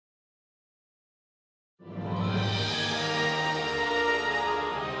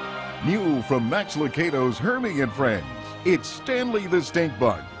New from Max Lucado's Hermie and Friends, it's Stanley the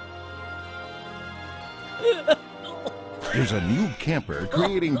Stinkbug. There's a new camper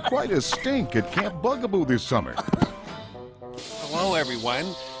creating quite a stink at Camp Bugaboo this summer. Hello, everyone.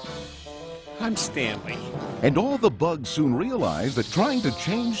 I'm Stanley. And all the bugs soon realize that trying to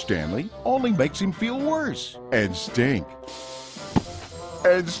change Stanley only makes him feel worse and stink.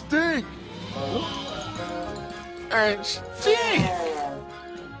 And stink. And stink.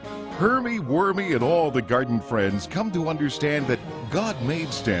 Hermie, Wormy, and all the garden friends come to understand that God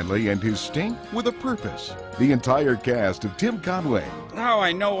made Stanley and his stink with a purpose. The entire cast of Tim Conway, Now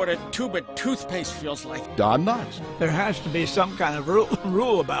I know what a tube of toothpaste feels like. Don Knotts, There has to be some kind of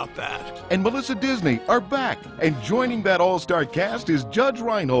rule about that. and Melissa Disney are back. And joining that all-star cast is Judge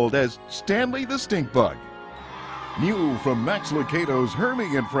Reinhold as Stanley the Stinkbug. New from Max Lucado's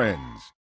Hermie and Friends.